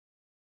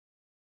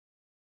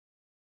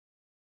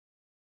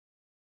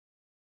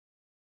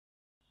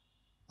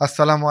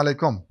আসসালামু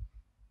আলাইকুম।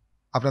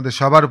 আপনাদের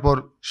সবার উপর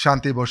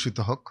শান্তি বর্ষিত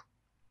হোক।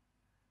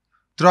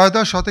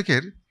 ত্রয়োদশ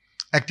শতকের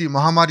একটি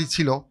মহামারী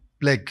ছিল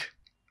প্লেগ,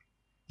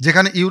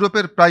 যেখানে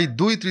ইউরোপের প্রায়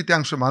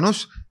 2/3 মানুষ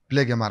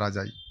প্লেগে মারা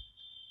যায়।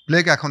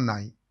 প্লেগ এখন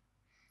নাই,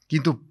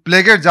 কিন্তু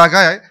প্লেগের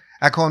জায়গায়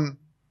এখন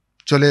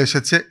চলে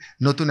এসেছে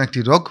নতুন একটি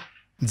রোগ।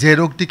 যে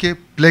রোগটিকে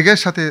প্লেগের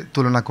সাথে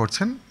তুলনা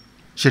করছেন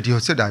সেটি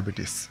হচ্ছে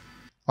ডায়াবেটিস।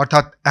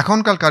 অর্থাৎ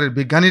এখনকার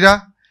বিজ্ঞানীরা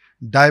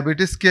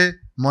ডায়াবেটিসকে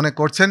মনে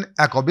করছেন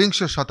একবিংশ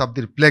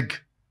শতাব্দীর প্লেগ।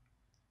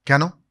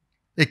 কেন?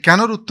 এই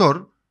কেনর উত্তর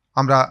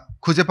আমরা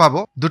খুঁজে পাবো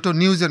দুটো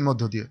নিউজের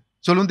মধ্য দিয়ে।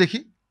 চলুন দেখি।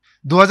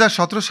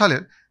 2017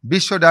 সালের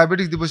বিশ্ব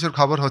ডায়াবেটিস দিবসের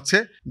খবর হচ্ছে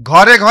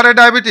ঘরে ঘরে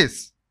ডায়াবেটিস।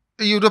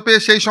 ইউরোপে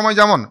সেই সময়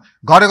যেমন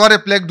ঘরে ঘরে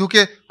প্লেগ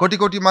ঢুকে কোটি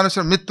কোটি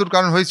মানুষের মৃত্যুর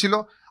কারণ হয়েছিল,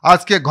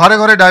 আজকে ঘরে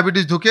ঘরে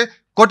ডায়াবেটিস ঢুকে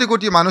কোটি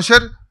কোটি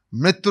মানুষের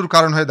মৃত্যুর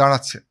কারণ হয়ে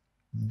দাঁড়াচ্ছে।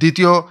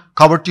 দ্বিতীয়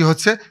খবরটি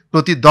হচ্ছে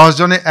প্রতি 10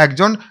 জনে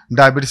একজন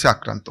ডায়াবেটিসে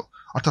আক্রান্ত।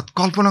 অর্থাৎ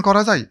কল্পনা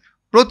করা যায়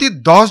প্রতি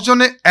 10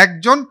 জনে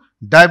একজন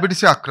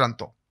ডায়াবেটিসে আক্রান্ত।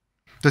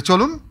 তো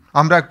চলুন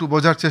আমরা একটু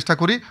বোঝার চেষ্টা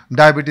করি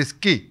ডায়াবেটিস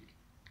কি।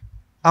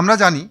 আমরা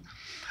জানি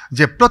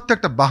যে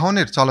প্রত্যেকটা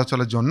বাহনের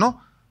চলাচলের জন্য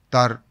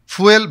তার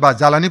ফুয়েল বা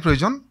জ্বালানি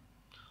প্রয়োজন,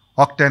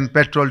 অকটেন,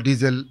 পেট্রোল,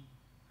 ডিজেল।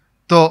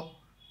 তো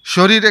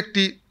শরীর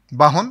একটি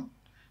বাহন,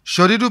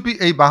 শরীররূপী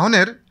এই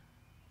বাহনের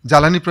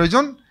জ্বালানি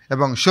প্রয়োজন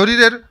এবং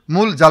শরীরের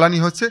মূল জ্বালানি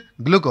হচ্ছে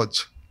গ্লুকোজ।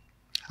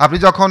 আপনি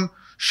যখন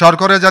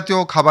শর্করা জাতীয়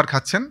খাবার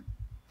খাচ্ছেন,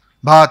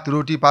 ভাত,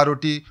 রুটি,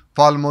 পাউরুটি,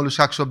 ফলমূল,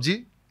 শাকসবজি,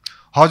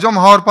 হজম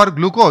হওয়ার পর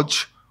গ্লুকোজ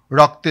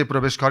রক্তে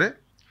প্রবেশ করে।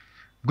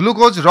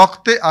 গ্লুকোজ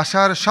রক্তে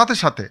আসার সাথে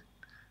সাথে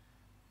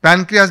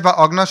প্যানক্রিয়াস বা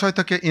অগ্নাশয়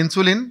থেকে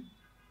ইনসুলিন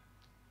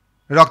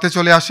রক্তে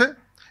চলে আসে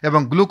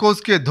এবং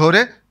গ্লুকোজকে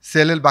ধরে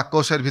সেলের বা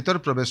কোষের ভিতর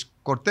প্রবেশ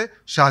করতে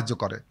সাহায্য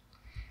করে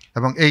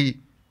এবং এই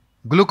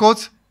গ্লুকোজ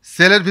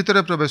সেলের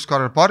ভিতরে প্রবেশ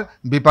করার পর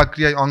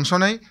বিপাকক্রিয়ায় অংশ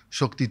নেয়,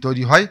 শক্তি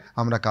তৈরি হয়,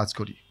 আমরা কাজ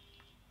করি।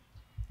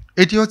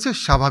 এটি হচ্ছে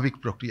স্বাভাবিক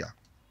প্রক্রিয়া।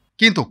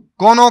 কিন্তু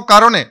কোনো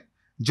কারণে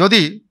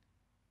যদি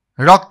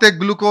রক্তে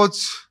গ্লুকোজ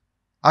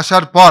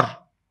আসার পর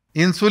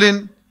ইনসুলিন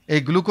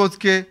এই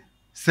গ্লুকোজকে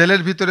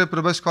সেলের ভিতরে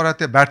প্রবেশ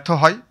করাতে ব্যর্থ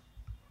হয়,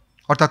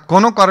 অর্থাৎ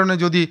কোনো কারণে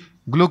যদি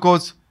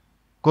গ্লুকোজ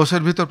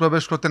কোষের ভিতর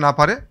প্রবেশ করতে না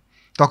পারে,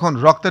 তখন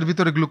রক্তের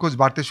ভিতরে গ্লুকোজ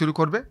বাড়তে শুরু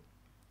করবে।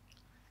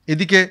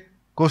 এদিকে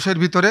কোষের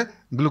ভিতরে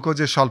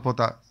গ্লুকোজের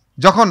স্বল্পতা।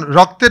 যখন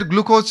রক্তের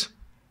গ্লুকোজ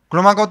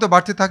ক্রমাগত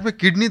বাড়তে থাকবে,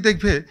 কিডনি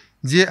দেখবে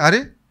যে আরে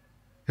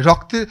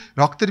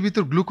রক্তের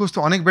ভিতর গ্লুকোজ তো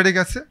অনেক বেড়ে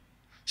গেছে।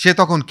 সে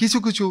তখন কিছু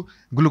কিছু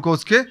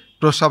গ্লুকোজকে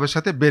প্রস্রাবের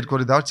সাথে বের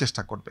করে দেওয়ার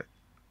চেষ্টা করবে।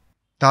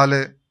 তাহলে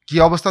কি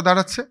অবস্থা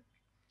দাঁড়াচ্ছে?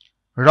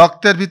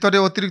 রক্তের ভিতরে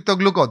অতিরিক্ত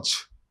গ্লুকোজ,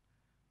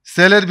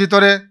 সেলের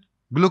ভিতরে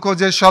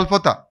গ্লুকোজের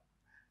স্বল্পতা,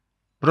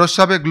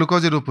 প্রস্রাবে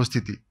গ্লুকোজের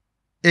উপস্থিতি।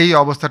 এই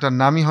অবস্থাটার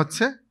নামই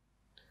হচ্ছে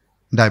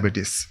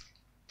ডায়াবেটিস।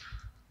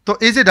 তো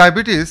এই যে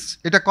ডায়াবেটিস,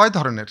 এটা কয়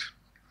ধরনের?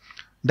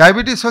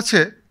 ডায়াবেটিস হচ্ছে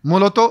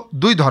মূলত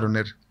 2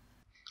 ধরনের।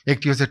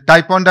 একটি হচ্ছে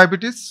টাইপ 1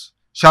 ডায়াবেটিস।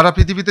 সারা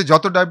পৃথিবীতে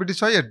যত ডায়াবেটিস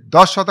হয় এর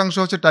 10%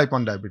 হচ্ছে টাইপ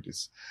 1 ডায়াবেটিস।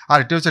 আর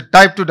এটি হচ্ছে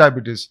টাইপ 2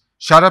 ডায়াবেটিস।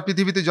 সারা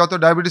পৃথিবীতে যত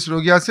ডায়াবেটিস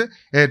রোগী আছে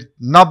এর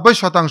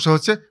 90%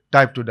 হচ্ছে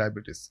টাইপ 2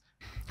 ডায়াবেটিস।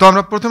 তো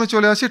আমরা প্রথমে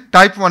চলে আসি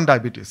টাইপ 1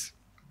 ডায়াবেটিস।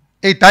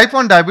 এই টাইপ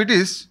 1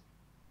 ডায়াবেটিস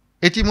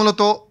এটি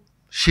মূলত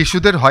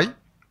শিশুদের হয়।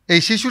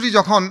 এই শিশুটি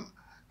যখন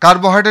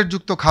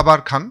কার্বোহাইড্রেটযুক্ত খাবার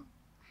খান,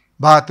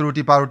 ভাত,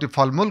 রুটি, পাউরুটি,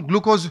 ফলমূল,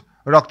 গ্লুকোজ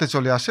রক্তে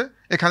চলে আসে।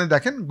 এখানে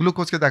দেখেন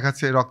গ্লুকোজকে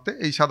দেখাচ্ছে রক্তে,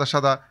 এই সাদা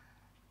সাদা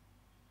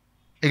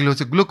এগুলো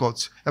হচ্ছে গ্লুকোজ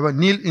এবং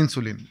নীল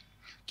ইনসুলিন।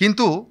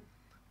 কিন্তু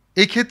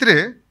এই ক্ষেত্রে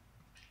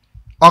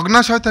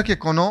অগ্নাশয় থেকে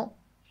কোনো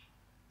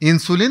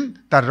ইনসুলিন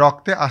তার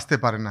রক্তে আসতে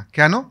পারে না।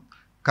 কেন?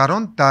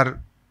 কারণ তার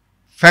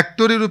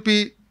ফ্যাক্টরিরূপী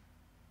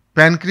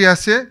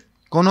প্যানক্রিয়াসে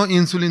কোনো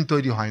ইনসুলিন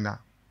তৈরি হয় না।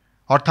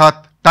 অর্থাৎ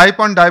টাইপ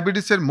 1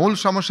 ডায়াবেটিসের মূল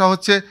সমস্যা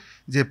হচ্ছে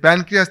যে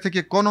প্যানক্রিয়াস থেকে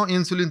কোনো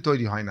ইনসুলিন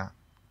তৈরি হয় না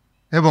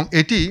এবং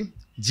এটি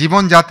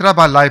জীবনযাত্রা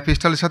বা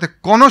লাইফস্টাইলের সাথে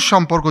কোনো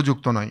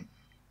সম্পর্কযুক্ত নয়।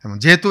 এবং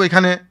যেহেতু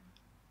এখানে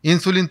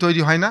ইনসুলিন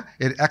তৈরি হয় না,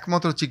 এর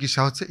একমাত্র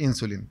চিকিৎসা হচ্ছে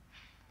ইনসুলিন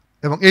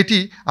এবং এটি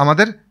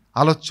আমাদের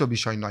আলোচ্য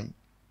বিষয় নয়।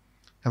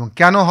 এবং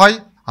কেন হয়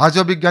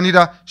আজও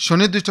বিজ্ঞানীরা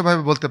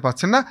সুনির্দিষ্টভাবে বলতে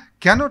পারছেন না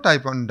কেন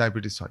টাইপ 1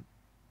 ডায়াবেটিস হয়।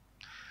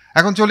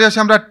 এখন চলে আসি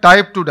আমরা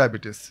টাইপ 2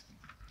 ডায়াবেটিস।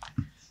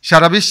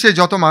 সারা বিশ্বে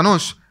যত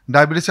মানুষ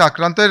ডায়াবেটিসে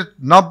আক্রান্তের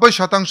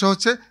 90%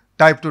 হচ্ছে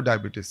টাইপ 2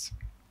 ডায়াবেটিস।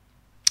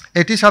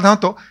 এটি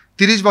সাধারণত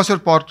 30 বছর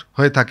পর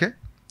হয়ে থাকে।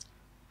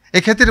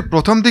 এক্ষেত্রে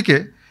প্রথম দিকে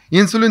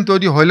ইনসুলিন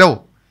তৈরি হলেও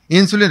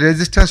ইনসুলিন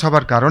রেজিস্ট্যান্স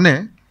হবার কারণে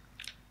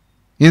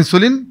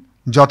ইনসুলিন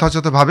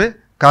যথাযথভাবে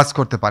কাজ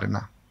করতে পারে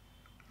না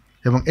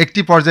এবং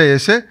একটি পর্যায়ে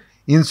এসে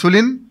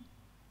ইনসুলিন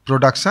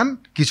প্রোডাকশান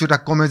কিছুটা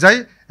কমে যায়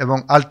এবং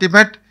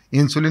আলটিমেট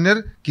ইনসুলিনের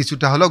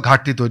কিছুটা হলেও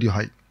ঘাটতি তৈরি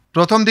হয়।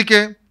 প্রথম দিকে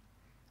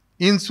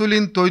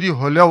ইনসুলিন তৈরি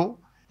হলেও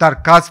তার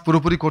কাজ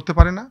পুরোপুরি করতে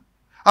পারে না,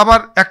 আবার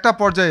একটা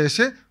পর্যায়ে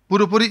এসে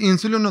পুরোপুরি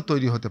ইনসুলিনও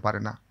তৈরি হতে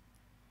পারে না।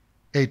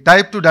 এই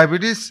টাইপ 2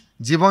 ডায়াবেটিস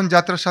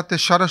জীবনযাত্রার সাথে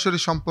সরাসরি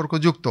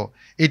সম্পর্কযুক্ত।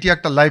 এটি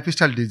একটা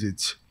লাইফস্টাইল ডিজিজ।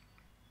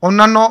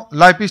 অন্যান্য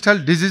লাইফস্টাইল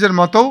ডিজিজের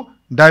মতোও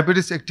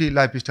ডায়াবেটিস একটি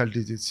লাইফস্টাইল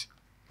ডিজিজ।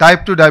 টাইপ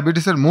 2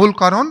 ডায়াবেটিসের মূল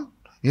কারণ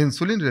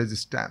ইনসুলিন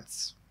রেজিস্ট্যান্স।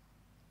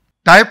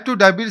 টাইপ 2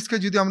 ডায়াবেটিসকে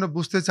যদি আমরা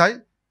বুঝতে চাই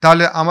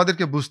তাহলে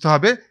আমাদেরকে বুঝতে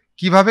হবে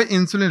কিভাবে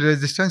ইনসুলিন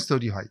রেজিস্ট্যান্স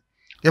তৈরি হয়,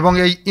 এবং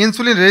এই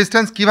ইনসুলিন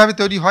রেজিস্ট্যান্স কিভাবে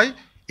তৈরি হয়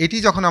এটি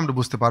যখন আমরা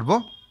বুঝতে পারবো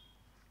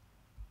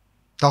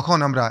তখন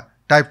আমরা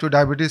টাইপ 2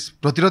 ডায়াবেটিস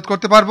প্রতিরোধ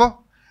করতে পারবো,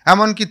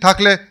 এমনকি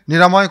থাকলে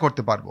নিরাময়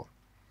করতে পারবো।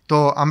 তো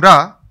আমরা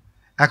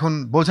এখন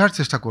বোঝার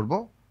চেষ্টা করব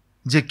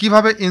যে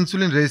কিভাবে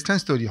ইনসুলিন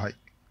রেজিস্ট্যান্স তৈরি হয়,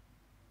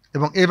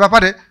 এবং এ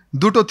ব্যাপারে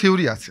দুটো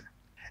থিওরি আছে।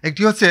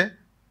 একটি হচ্ছে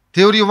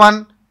থিওরি 1,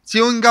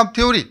 চিউইং গাম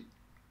থিওরি।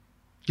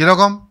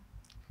 কীরকম?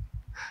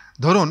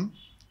 ধরুন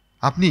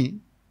আপনি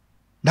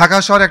ঢাকা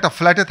শহরে একটা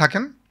ফ্ল্যাটে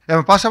থাকেন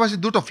এবং পাশাপাশি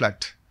দুটো ফ্ল্যাট।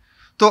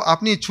 তো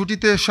আপনি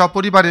ছুটিতে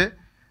সপরিবারে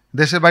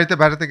দেশের বাড়িতে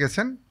বেড়াতে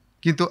গেছেন,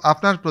 কিন্তু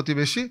আপনার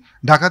প্রতিবেশী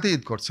ঢাকাতে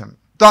ঈদ করছেন।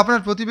 তো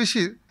আপনার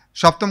প্রতিবেশীর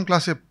 7ম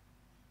ক্লাসে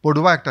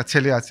পড়ুয়া একটা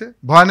ছেলে আছে,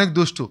 ভয়ানক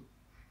দুষ্টু।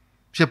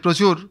 সে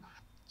প্রচুর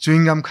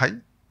চুইংগাম খায়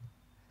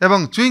এবং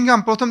চুইংগাম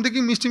প্রথম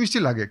থেকেই মিষ্টি মিষ্টি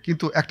লাগে,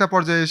 কিন্তু একটা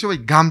পর্যায়ে এসে ওই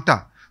গামটা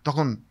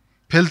তখন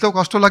ফেলতেও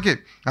কষ্ট লাগে,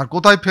 আর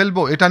কোথায়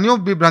ফেলবো এটা নিয়েও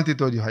বিভ্রান্তি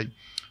তৈরি হয়।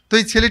 তো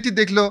এই ছেলেটি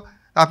দেখলো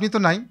আপনি তো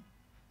নাই,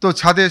 তো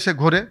ছাদে এসে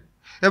ঘোরে,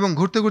 এবং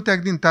ঘুরতে ঘুরতে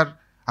একদিন তার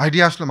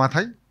আইডিয়া আসলো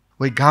মাথায়,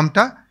 ওই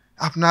গামটা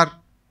আপনার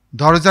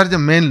দরজার যে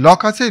মেন লক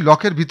আছে এই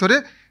লকের ভিতরে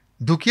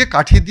ঢুকিয়ে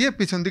কাঠি দিয়ে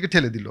পিছন দিকে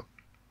ঠেলে দিল।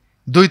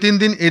 2-3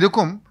 দিন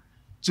এরকম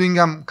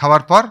চুইংগাম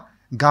খাওয়ার পর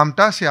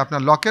গামটা সে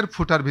আপনার লকের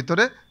ফুটার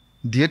ভিতরে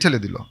দিয়ে ঠেলে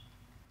দিল।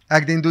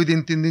 1 দিন, 2 দিন,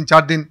 3 দিন,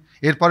 4 দিন,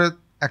 এরপরে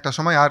একটা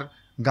সময় আর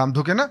গাম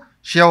ঢুকে না,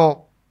 সেও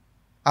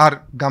আর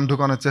গাম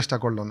ঢুকানোর চেষ্টা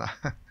করলো না।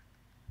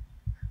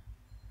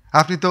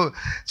 আপনি তো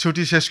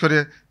ছুটি শেষ করে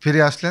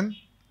ফিরে আসলেন,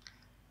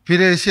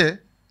 ফিরে এসে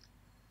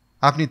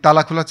আপনি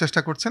তালা খোলার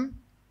চেষ্টা করছেন,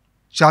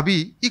 চাবি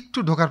একটু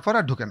ঢোকার পর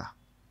আর ঢোকে না।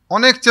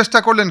 অনেক চেষ্টা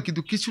করলেন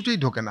কিন্তু কিছুতেই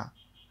ঢোকে না।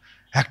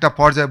 একটা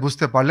পর্যায়ে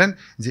বুঝতে পারলেন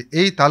যে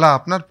এই তালা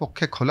আপনার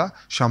পক্ষে খোলা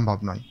সম্ভব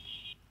নয়।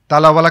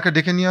 তালাওয়ালাকে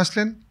ডেকে নিয়ে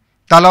আসলেন,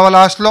 তালাওয়ালা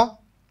আসলো,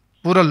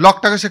 পুরো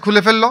লকটাকে সে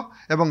খুলে ফেললো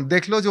এবং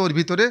দেখলো যে ওর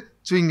ভিতরে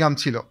চুইংগাম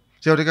ছিল।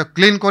 সে ওটাকে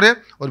ক্লিন করে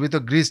ওর ভিতর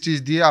গ্রিস টিস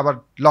দিয়ে আবার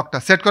লকটা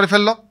সেট করে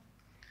ফেললো।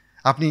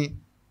 আপনি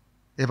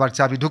এবার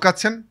চাবি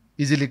ঢুকাচ্ছেন,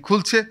 ইজিলি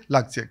খুলছে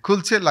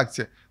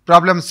লাগছে,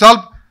 প্রবলেম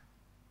সলভ,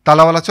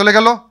 তালাওয়ালা চলে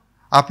গেল,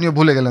 আপনিও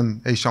ভুলে গেলেন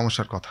এই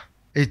সমস্যার কথা।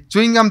 এই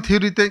চুইংগাম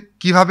থিওরিতে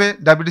কিভাবে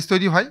ডায়াবেটিস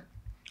তৈরি হয়,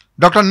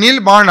 ডক্টর নীল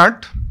বার্নার্ড,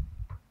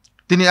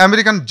 তিনি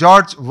আমেরিকান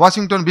জর্জ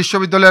ওয়াশিংটন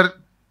বিশ্ববিদ্যালয়ের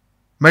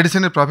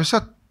মেডিসিনের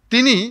প্রফেসর,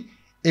 তিনি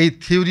এই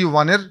থিওরি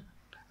 1-এর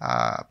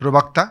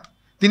প্রবক্তা।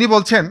 তিনি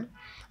বলছেন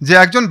যে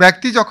একজন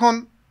ব্যক্তি যখন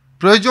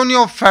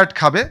প্রয়োজনীয় ফ্যাট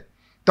খাবে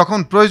তখন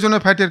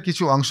প্রয়োজনীয় ফ্যাটের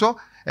কিছু অংশ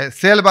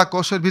সেল বা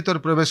কোষের ভিতর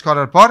প্রবেশ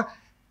করার পর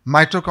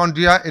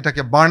মাইটোকন্ড্রিয়া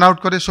এটাকে বার্ন আউট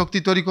করে শক্তি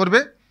তৈরি করবে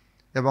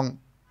এবং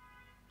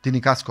তিনি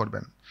কাজ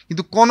করবেন।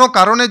 কিন্তু কোনো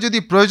কারণে যদি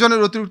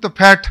প্রয়োজনের অতিরিক্ত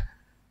ফ্যাট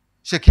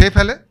সে খেয়ে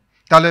ফেলে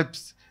তাহলে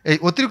এই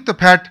অতিরিক্ত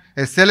ফ্যাট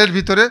এই সেলের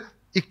ভিতরে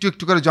একটু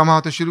একটু করে জমা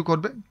হতে শুরু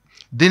করবে।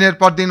 দিনের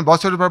পর দিন,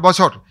 বছরের পর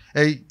বছর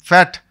এই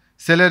ফ্যাট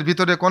সেলের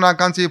ভিতরে কোনা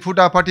কাঞ্চি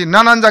ফুটাফাটি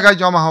নানান জায়গায়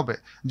জমা হবে।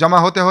 জমা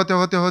হতে হতে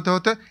হতে হতে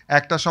হতে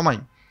একটা সময়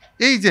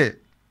এই যে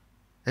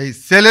এই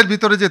সেলের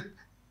ভিতরে যে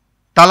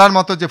তালার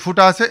মতো যে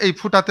ফুটা আছে এই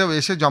ফুটাতেও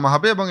এসে জমা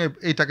হবে এবং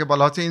এইটাকে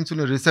বলা হচ্ছে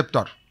ইনসুলিন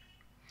রিসেপ্টর।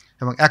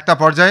 এবং একটা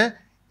পর্যায়ে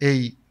এই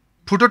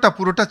ফুটোটা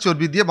পুরোটা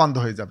চর্বি দিয়ে বন্ধ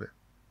হয়ে যাবে।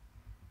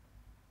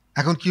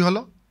 এখন কি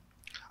হলো,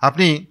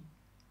 আপনি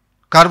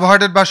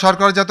কার্বোহাইড্রেট বা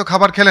শর্করাজাত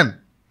খাবার খেলেন,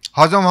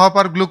 হজম হওয়ার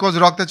পর গ্লুকোজ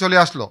রক্তে চলে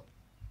আসলো,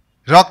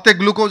 রক্তে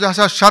গ্লুকোজ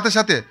আসার সাথে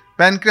সাথে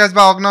প্যানক্রিয়াস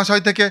বা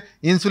অগ্নাশয় থেকে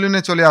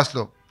ইনসুলিনে চলে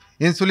আসলো।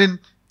 ইনসুলিন,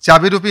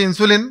 চাবিরূপী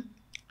ইনসুলিন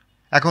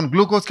এখন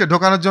গ্লুকোজকে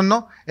ঢোকানোর জন্য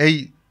এই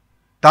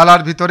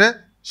তালার ভিতরে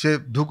সে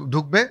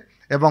ঢুকবে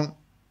এবং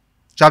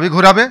চাবি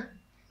ঘোরাবে,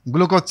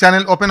 গ্লুকোজ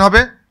চ্যানেল ওপেন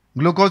হবে,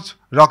 গ্লুকোজ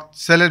রক্ত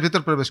সেলের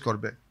ভিতর প্রবেশ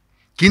করবে।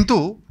 কিন্তু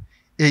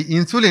এই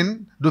ইনসুলিন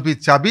রূপী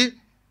চাবি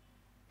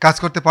কাজ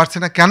করতে পারছে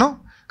না। কেন?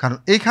 কারণ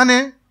এইখানে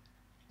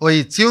ওই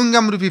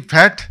চিউইংগাম রূপী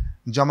ফ্যাট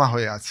জমা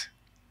হয়ে আছে।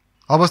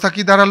 অবস্থা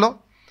কি দাঁড়ালো,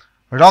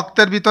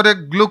 রক্তের ভিতরে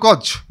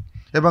গ্লুকোজ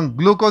এবং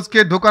গ্লুকোজকে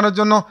ঢোকানোর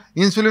জন্য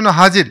ইনসুলিনও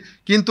হাজির,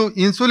 কিন্তু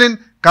ইনসুলিন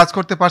কাজ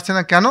করতে পারছে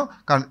না। কেন?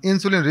 কারণ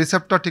ইনসুলিন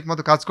রিসেপ্টর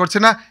ঠিকমতো কাজ করছে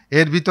না,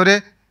 এর ভিতরে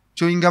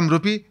চুইংগাম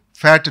রূপী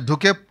ফ্যাট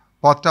ঢুকে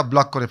পথটা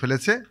ব্লক করে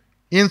ফেলেছে।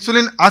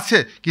 ইনসুলিন আছে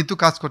কিন্তু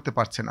কাজ করতে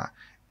পারছে না,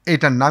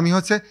 এটার নামই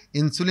হচ্ছে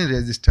ইনসুলিন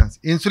রেজিস্ট্যান্স।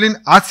 ইনসুলিন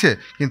আছে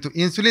কিন্তু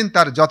ইনসুলিন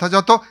তার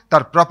যথাযথ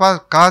তার প্রপার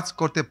কাজ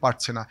করতে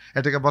পারছে না,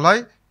 এটাকে বলা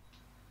হয়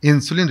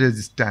ইনসুলিন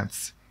রেজিস্ট্যান্স।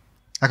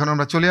 এখন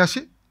আমরা চলে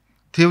আসি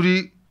theory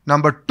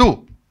number 2,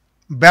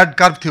 bad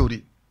carb theory.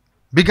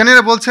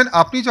 বিজ্ঞানীরা বলছেন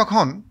আপনি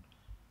যখন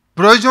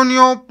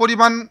প্রয়োজনীয়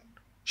পরিমাণ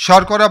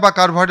শর্করা বা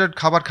কার্বোহাইড্রেট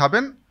খাবার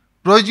খাবেন,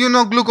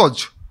 প্রয়োজনীয় গ্লুকোজ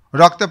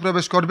রক্তে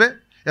প্রবেশ করবে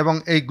এবং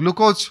এই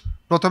গ্লুকোজ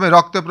প্রথমে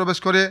রক্তে প্রবেশ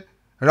করে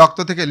রক্ত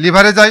থেকে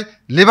লিভারে যায়,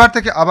 লিভার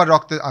থেকে আবার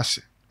রক্তে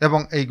আসে এবং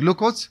এই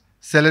গ্লুকোজ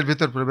সেলের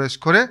ভিতর প্রবেশ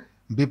করে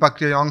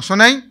বিপাক্রিয়ায় অংশ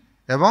নেয়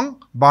এবং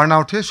বার্ন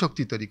আউট হয়ে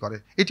শক্তি তৈরি করে।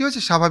 এটি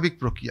হচ্ছে স্বাভাবিক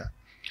প্রক্রিয়া।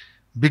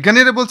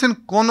 বিজ্ঞানীরা বলছেন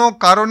কোনো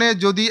কারণে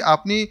যদি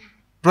আপনি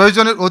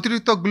প্রয়োজনের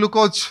অতিরিক্ত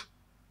গ্লুকোজ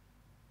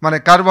মানে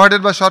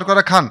কার্বোহাইড্রেট বা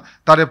শর্করা খান,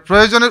 তাহলে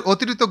প্রয়োজনের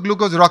অতিরিক্ত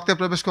গ্লুকোজ রক্তে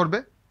প্রবেশ করবে।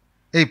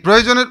 এই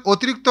প্রয়োজনের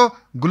অতিরিক্ত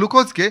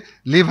গ্লুকোজকে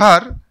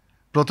লিভার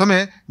প্রথমে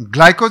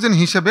গ্লাইকোজেন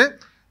হিসেবে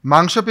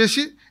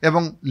মাংসপেশি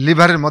এবং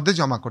লিভারের মধ্যে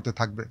জমা করতে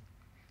থাকবে।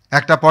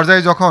 একটা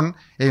পর্যায়ে যখন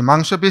এই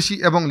মাংসপেশি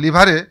এবং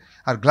লিভারে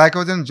আর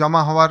গ্লাইকোজেন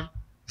জমা হওয়ার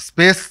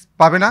স্পেস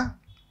পাবে না,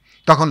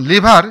 তখন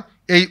লিভার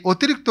এই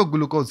অতিরিক্ত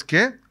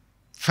গ্লুকোজকে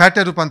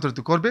ফ্যাটে রূপান্তরিত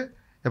করবে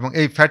এবং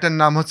এই ফ্যাটের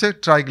নাম হচ্ছে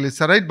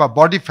ট্রাইগ্লিসারাইড বা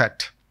বডি ফ্যাট।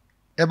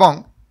 এবং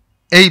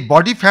এই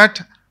বডি ফ্যাট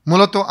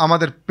মূলত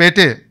আমাদের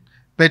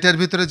পেটের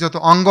ভিতরে যত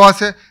অঙ্গ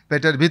আছে,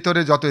 পেটের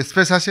ভিতরে যত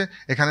স্পেস আসে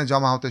এখানে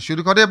জমা হতে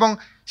শুরু করে এবং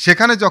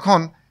সেখানে যখন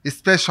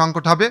স্পেস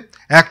সংকট হবে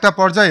একটা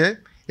পর্যায়ে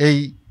এই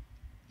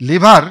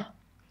লিভার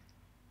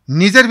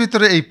নিজের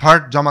ভিতরে এই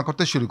ফ্যাট জমা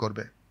করতে শুরু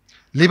করবে।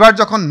 লিভার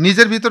যখন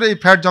নিজের ভিতরে এই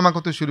ফ্যাট জমা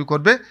করতে শুরু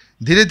করবে,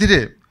 ধীরে ধীরে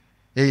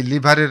এই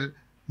লিভারের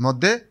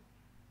মধ্যে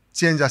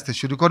চেঞ্জ আসতে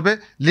শুরু করবে।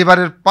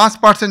 লিভারের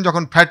 5%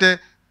 যখন ফ্যাটে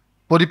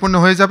পরিপূর্ণ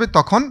হয়ে যাবে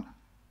তখন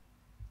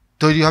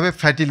তৈরি হবে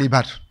ফ্যাটি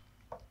লিভার।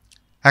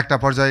 একটা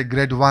পর্যায়ে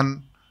গ্রেড 1,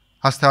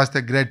 আস্তে আস্তে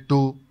গ্রেড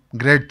 2,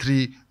 গ্রেড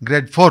 3,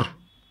 গ্রেড 4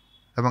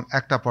 এবং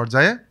একটা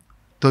পর্যায়ে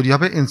তৈরি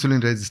হবে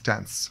ইনসুলিন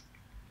রেজিস্ট্যান্স।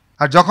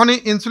 আর যখনই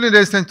ইনসুলিন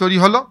রেজিস্ট্যান্স তৈরি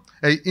হলো,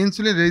 এই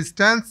ইনসুলিন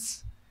রেজিস্ট্যান্স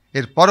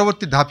এর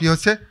পরবর্তী ধাপই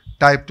হচ্ছে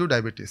টাইপ 2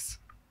 ডায়াবেটিস।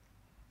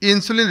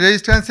 ইনসুলিন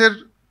রেজিস্ট্যান্সের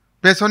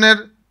পেছনের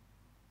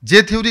যে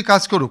থিওরি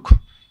কাজ করুক,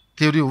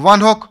 থিওরি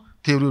 1 হোক,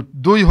 থিওরি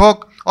 2 হোক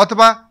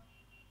অথবা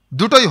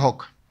দুটোই হোক,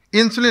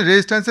 ইনসুলিন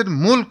রেজিস্ট্যান্সের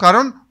মূল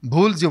কারণ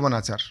ভুল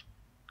জীবনাচার।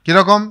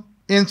 কীরকম?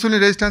 ইনসুলিন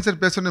রেজিস্ট্যান্সের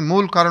পেছনের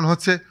মূল কারণ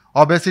হচ্ছে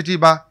অবেসিটি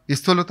বা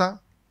স্থূলতা,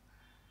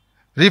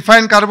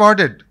 রিফাইন্ড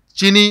কার্বোহাইড্রেট,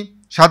 চিনি,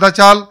 সাদা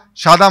চাল,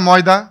 সাদা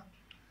ময়দা,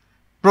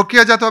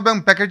 প্রক্রিয়াজাত এবং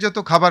প্যাকেটজাত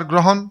খাবার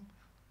গ্রহণ,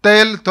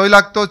 তেল,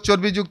 তৈলাক্ত,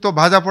 চর্বিযুক্ত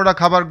ভাজা পোড়া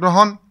খাবার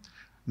গ্রহণ,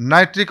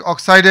 নাইট্রিক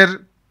অক্সাইডের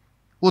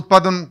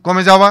উৎপাদন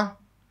কমে যাওয়া,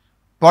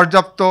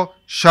 পর্যাপ্ত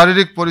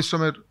শারীরিক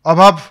পরিশ্রমের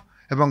অভাব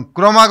এবং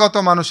ক্রমাগত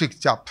মানসিক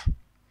চাপ।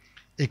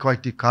 এই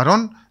কয়েকটি কারণ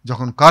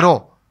যখন কারো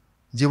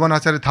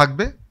জীবনাচারে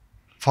থাকবে,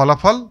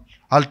 ফলাফল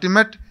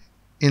আলটিমেট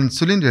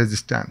ইনসুলিন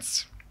রেজিস্ট্যান্স।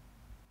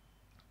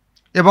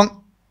 এবং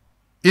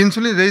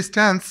ইনসুলিন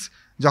রেজিস্ট্যান্স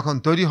যখন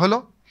তৈরি হলো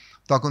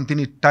তখন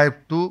তিনি টাইপ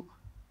 2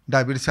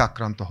 ডায়াবেটিসে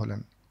আক্রান্ত হলেন।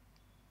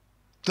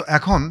 তো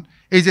এখন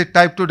এই যে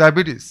টাইপ 2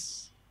 ডায়াবেটিস,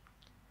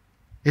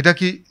 এটা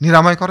কি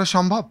নিরাময় করা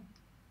সম্ভব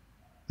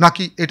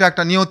নাকি এটা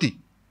একটা নিয়তি?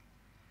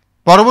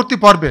 পরবর্তী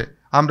পর্বে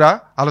আমরা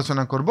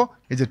আলোচনা করব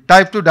এই যে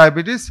টাইপ 2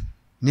 ডায়াবেটিস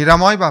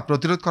নিরাময় বা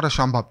প্রতিরোধ করা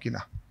সম্ভব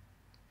কিনা।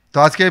 তো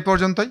আজকে এই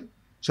পর্যন্তই।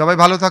 সবাই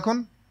ভালো থাকুন।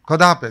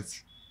 খোদা হাফেজ।